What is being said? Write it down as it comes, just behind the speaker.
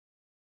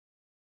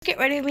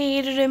ready for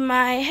me to do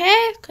my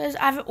hair because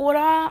I have an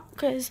order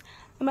because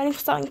I'm waiting for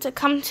something to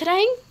come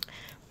today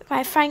with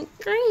my Frank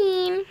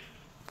Green.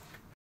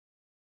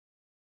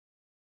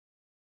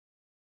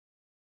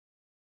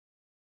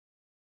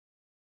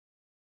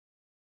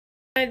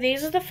 So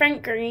these are the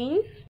Frank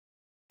Green.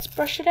 Let's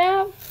brush it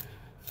out.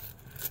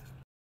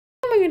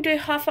 We're going to do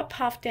half up,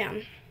 half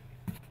down.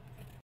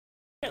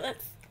 Okay,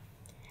 let's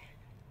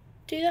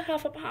do the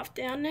half up, half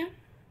down now.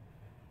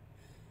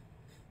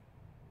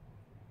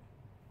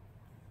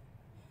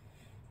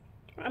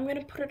 I'm going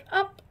to put it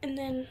up and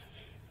then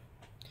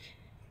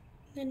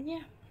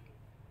yeah.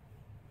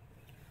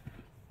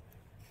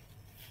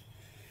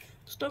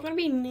 It's not going to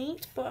be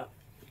neat, but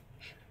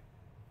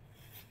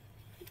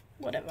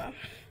whatever.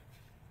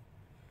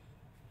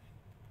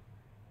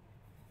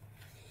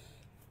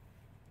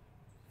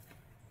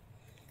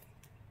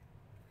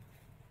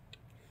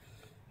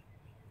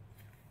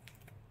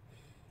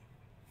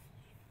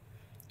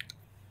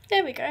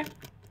 There we go.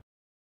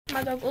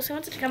 My dog also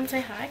wanted to come and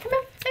say hi. Come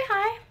on, say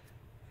hi.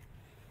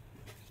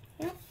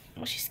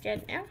 Well, she's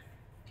scared now.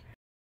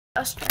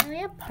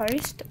 Australia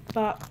Post,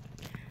 but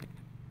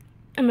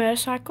a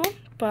motorcycle,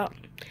 but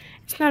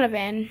it's not a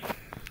van.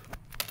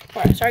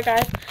 Alright, sorry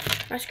guys,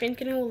 my screen's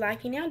getting all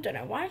laggy now, don't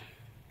know why.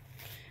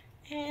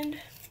 And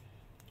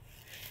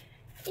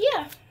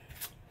yeah.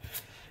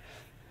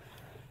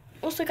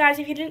 Also guys,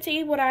 if you didn't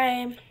see what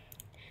I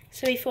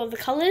said before, the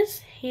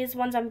colours, here's the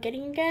ones I'm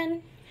getting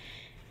again.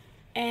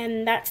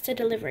 And that's the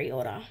delivery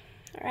order.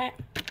 Alright.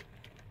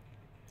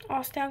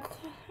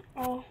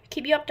 I'll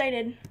keep you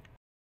updated.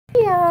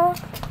 Yeah.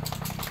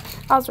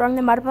 I was wrong,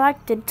 the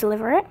motorbike did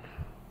deliver it.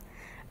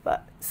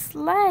 But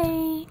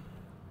slay.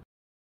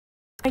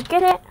 I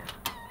get it.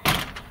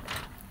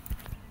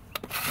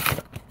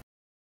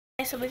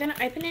 Okay, so we're gonna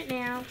open it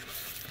now.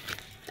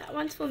 That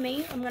one's for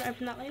me. I'm gonna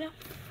open that later.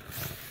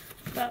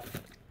 But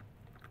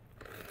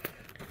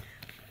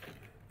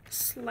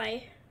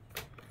slay.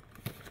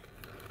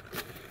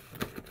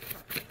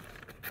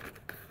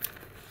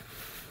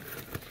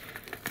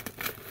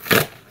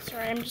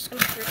 Sorry, I'm just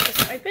gonna rip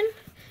this open.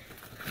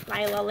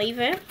 Layla, leave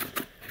it.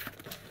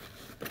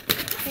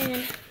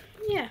 And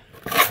yeah.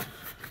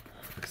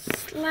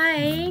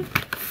 Slay.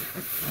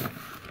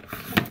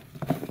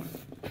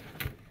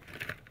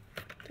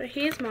 So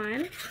here's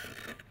mine.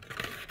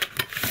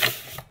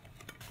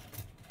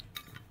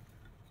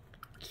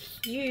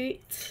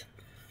 Cute.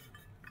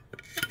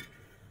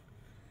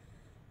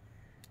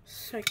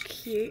 So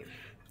cute.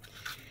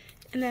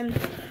 And then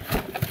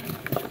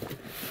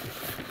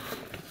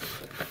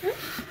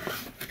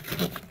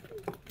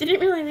didn't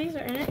realize these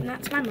are in it, and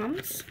that's my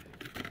mum's.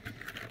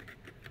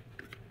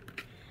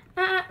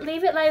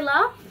 Leave it,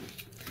 Layla.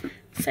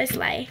 So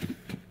slay.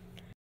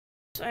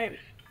 So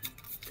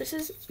this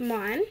is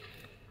mine.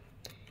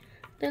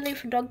 Lily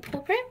for dog paw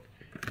print.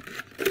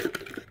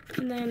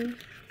 And then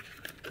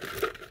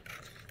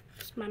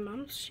this is my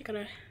mum's. She got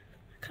a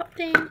cup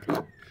thing.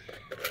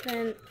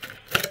 Then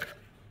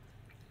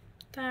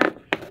that.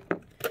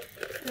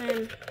 And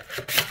then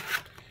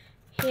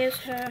here's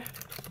her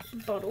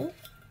bottle.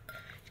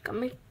 She's got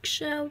my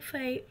shelf,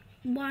 a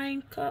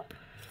wine cup.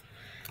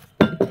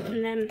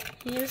 And then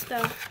here's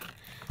the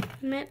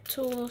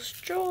metal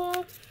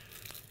straw.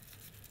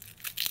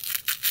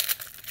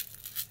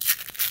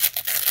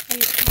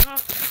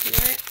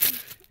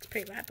 It's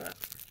pretty bad, but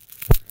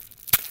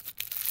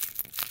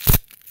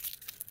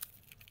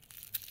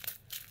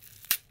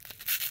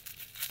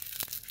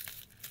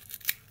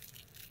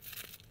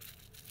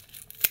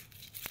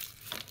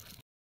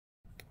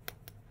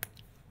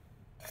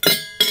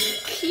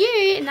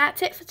cute. And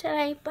that's it for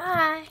today.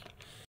 Bye.